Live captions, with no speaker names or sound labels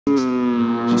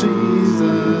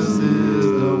Jesus is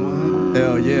the one.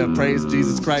 Hell yeah, praise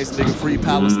Jesus Christ, nigga. Free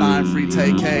Palestine, free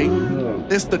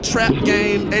TK. It's the trap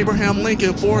game. Abraham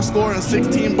Lincoln,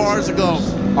 416 bars ago.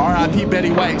 R.I.P.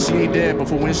 Betty White. She ain't dead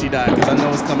before when she died, cause I know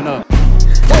it's coming up.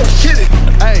 Oh, get it.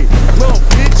 Hey, little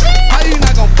bitch. How you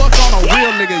not gonna fuck on a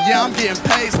real nigga? Yeah, I'm getting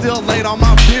paid, still late on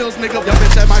my bills, nigga. Yo,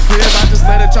 bitch at my crib, I just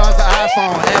let her charge the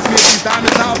iPhone. Ask me if these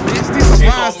diamonds out, bitch. These some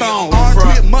rhinestones.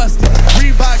 Armpit musty,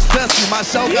 Reeboks dusty. My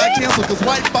show got canceled cause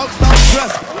white folks don't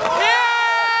trust me.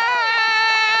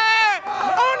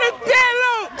 On the dead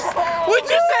looks. What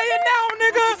you saying now,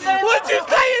 nigga? What you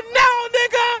saying now,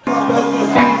 nigga?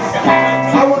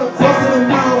 I wanna bust in her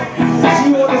mouth. She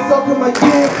wanna suck in my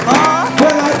dick.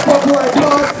 When I fuck her, I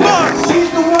bust. She's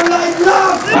the one I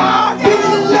love. Give me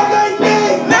the love I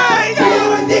need. Give me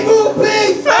my dick who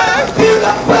please. Give me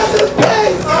the president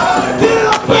please. Give me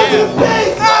the president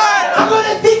please. I'm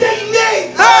gonna think that you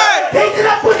need. Taste it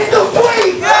up, put it so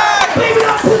sweet. Baby,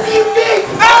 that pussy you need.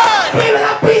 Baby,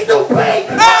 that piece so big.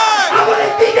 I'm gonna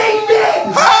think that you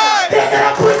need. Taste it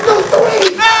up, put it so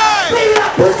sweet. Baby,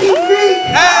 that pussy you need.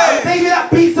 Baby, that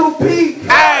piece so big.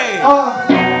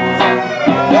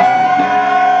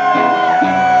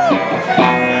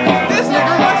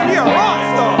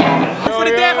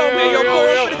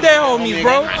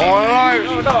 Bro. Alright.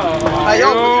 Hey, yo,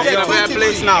 he's in a better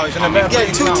place now. He's in a better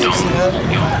place now.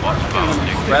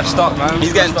 Rest up, man.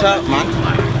 He's getting tough, man.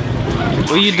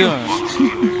 What are you doing?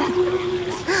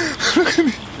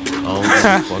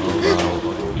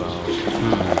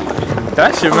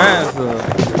 That's your man, though.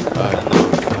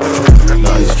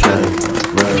 Nice chain,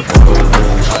 red bottle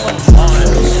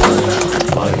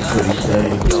like pretty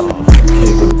thing.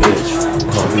 Kick a bitch,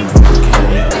 call me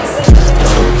Hurricane.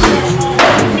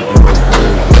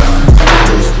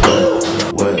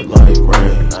 Wet like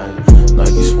rain,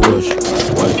 Nike swoosh,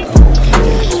 white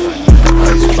cocaine,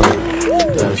 iceberg,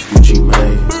 that's Gucci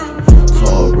Mane,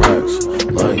 tall racks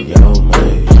like Llama,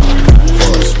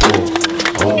 for a school,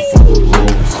 all for the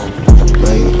rules,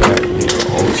 lay back nigga,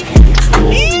 always keep it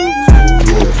cool,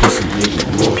 you a pussy nigga,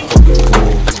 you a fucking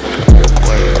fool,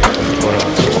 what I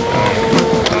do,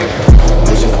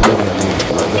 bitch is living me,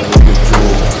 like a nigga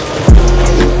drool,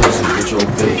 you a pussy with your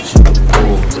bitch in the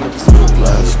pool,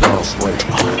 blast off, wait,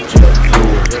 jet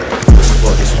fuel.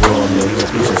 Fuck this world, man, your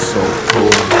bitch is so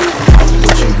cool.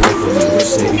 What you want from me,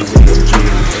 Mercedes AMG.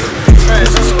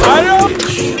 This is cool,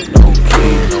 bitch, no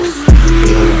keys.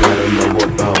 You don't gotta know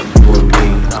about you and me.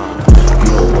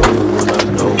 You don't know me when I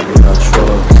know, when I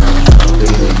trust.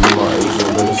 Baby, you my angel,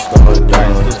 let it start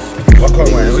down. What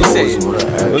you saying?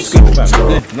 What's good,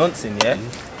 fam? Nonce, yeah?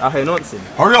 Out here, Nonce.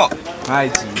 Hurry up! Hi,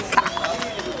 G.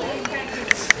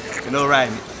 You know,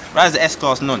 Ryan. Ryan's the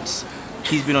S-class nonce.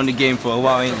 He's been on the game for a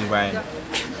while, ain't he, Ryan?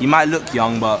 He might look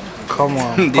young, but Come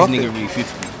on. this nigga really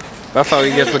 50. That's how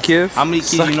he gets for kids? How many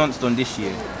kids you nonced on this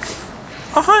year?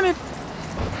 100.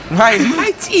 Ryan,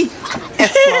 my G.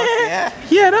 S-class, yeah?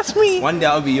 Yeah, that's me. One day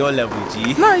I'll be your level,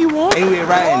 G. No, you won't. Anyway,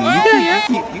 Ryan,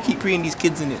 you keep preying these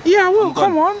kids in it. Yeah, I will.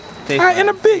 Come on. Alright, in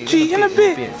a bit, G. In a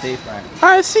bit. Safe, Ryan.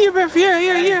 Alright, see you, Beth.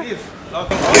 Yeah.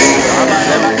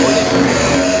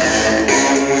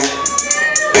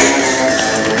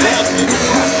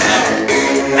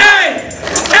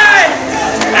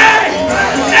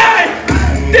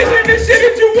 This ain't the shit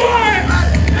that you want!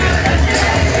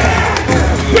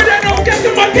 But I don't get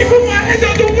the money, put my hands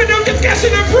out the window, just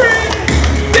catching a free!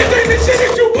 This ain't the shit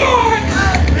that you want!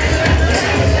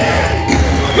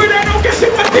 But I don't get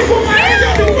the money, put my hands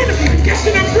out the window,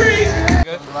 catching a free!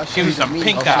 Give me some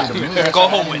pink eye. Go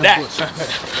home with that.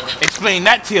 Explain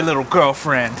that to your little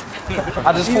girlfriend.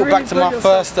 I just thought back to my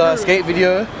first skate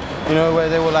video, you know, where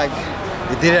they were like,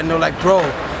 they didn't know, like, bro,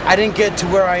 I didn't get to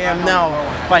where I am now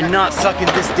by not sucking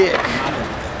this dick.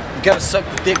 You gotta suck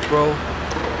the dick, bro.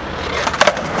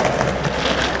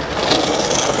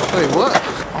 Wait, what?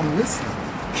 I'm listening.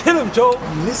 Get him, Joe.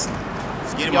 I'm listening.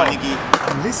 Get him, my nigga.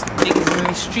 I'm listening. Niggas in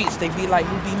these streets, they be like,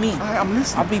 who be me? I'm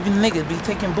listening. I be the niggas be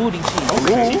taking booty cheeks.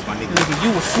 Okay. Nigga,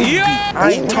 you a fool.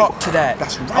 I ain't talk to that.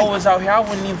 That's right. I was out here, I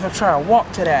wouldn't even try to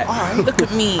walk to that. Right. Look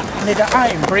at me, nigga, I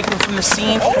ain't breaking from the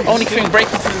scene. Only thing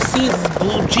breaking from the scene is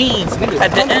blue jeans.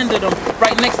 At the end of them,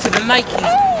 right next to the Nikes.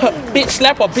 Huh, bitch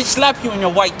slap or bitch slap you in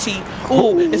your white tee.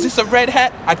 Ooh, is this a red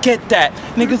hat? I get that.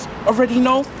 Niggas already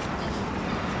know.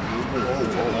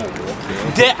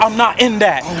 That I'm not in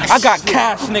that. I got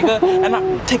cash, nigga, and I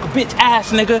take a bitch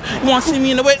ass, nigga. You wanna see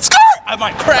me in the way? Skirt! I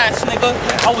might crash, nigga.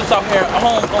 I was out here at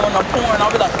home going up porn.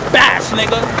 I was like, bash,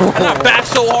 nigga. And I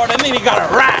bashed so hard, that nigga got a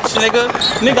rash, nigga.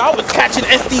 Nigga, I was catching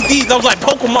STDs. I was like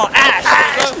Pokemon ash,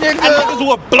 nigga. And niggas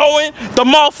were blowing the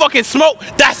motherfucking smoke.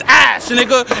 That's ash,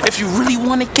 nigga. If you really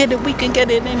want to get it, we can get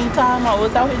it anytime. I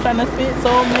was out here trying to spit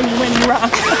so many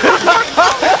rhymes.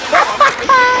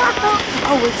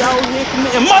 I was out here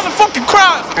committing motherfucking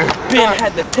crimes. Ben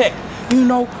had the tech. You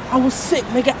know, I was sick,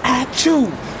 nigga. I chew.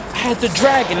 I had the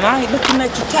dragon. I ain't looking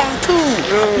at your tattoo.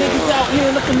 Niggas out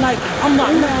here looking like I'm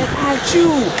not mad at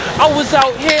you. I was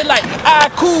out here like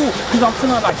cool, cause I'm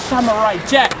feeling like Samurai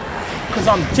Jack, cause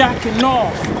I'm jacking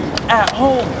off at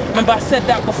home. Remember I said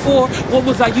that before? What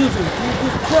was I using?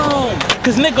 Google Chrome.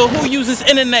 Cause nigga, who uses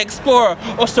Internet Explorer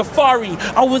or Safari?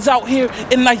 I was out here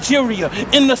in Nigeria,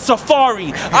 in the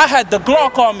Safari. I had the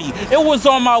Glock on me. It was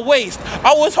on my waist.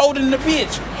 I was holding the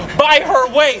bitch by her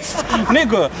waist.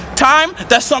 Nigga, time,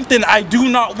 that's something I do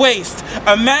not waste.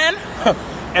 A man,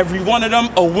 every one of them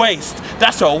a waste.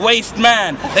 That's a waste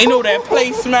man. They know that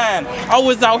place, man. I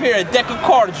was out here a deck of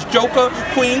cards, Joker,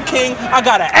 Queen, King. I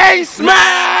got an ace,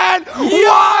 man.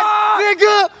 What?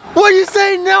 Nigga? What you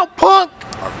saying now, punk?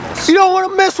 You don't want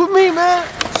to mess with me, man.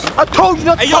 I told you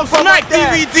not to talk about Smack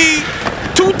that. DVD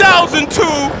 2002.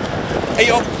 Hey,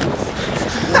 yo.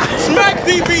 Smack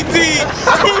DVD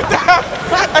 2000.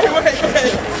 Hey, wait.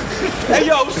 Hey,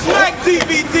 yo, Smack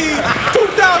DVD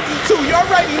 2002. You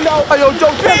already know. Hey, yo,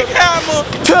 Joe, Big Hammer.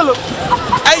 Tell him.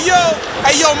 Hey, yo,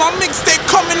 my mixtape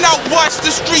coming out. Watch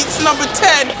the Streets #10. You know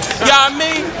what I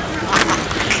mean?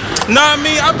 Nah, I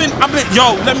mean, I've been,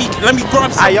 yo, let me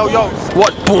grab some. Hey, yo,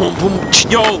 what? Boom, boom,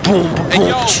 yo, boom,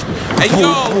 boom, hey,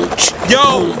 yo,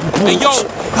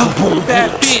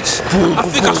 bad bitch. I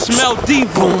think I smell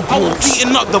diva. I was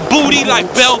beating up the booty like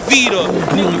Belvita.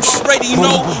 Niggas already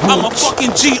know I'm a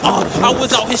fucking G. I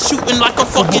was out here shooting like a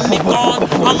fucking Nick on.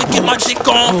 I'ma get my dick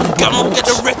on. I'ma get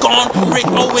the Rick on.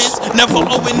 Rick Owens, never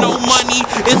owing no money.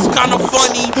 It's kinda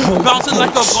funny, bouncing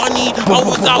like a bunny. I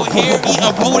was out here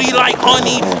eating booty like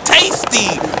honey.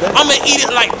 Tasty. I'ma eat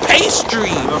it like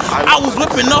pastry. I was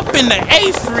whipping up in the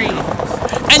A3.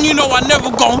 And you know I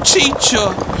never gon' cheat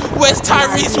ya. Where's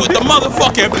Tyrese with the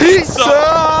motherfucking pizza?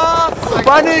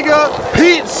 My nigga,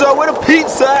 pizza. Where the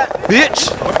pizza at, bitch?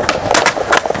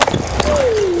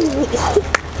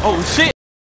 Oh shit.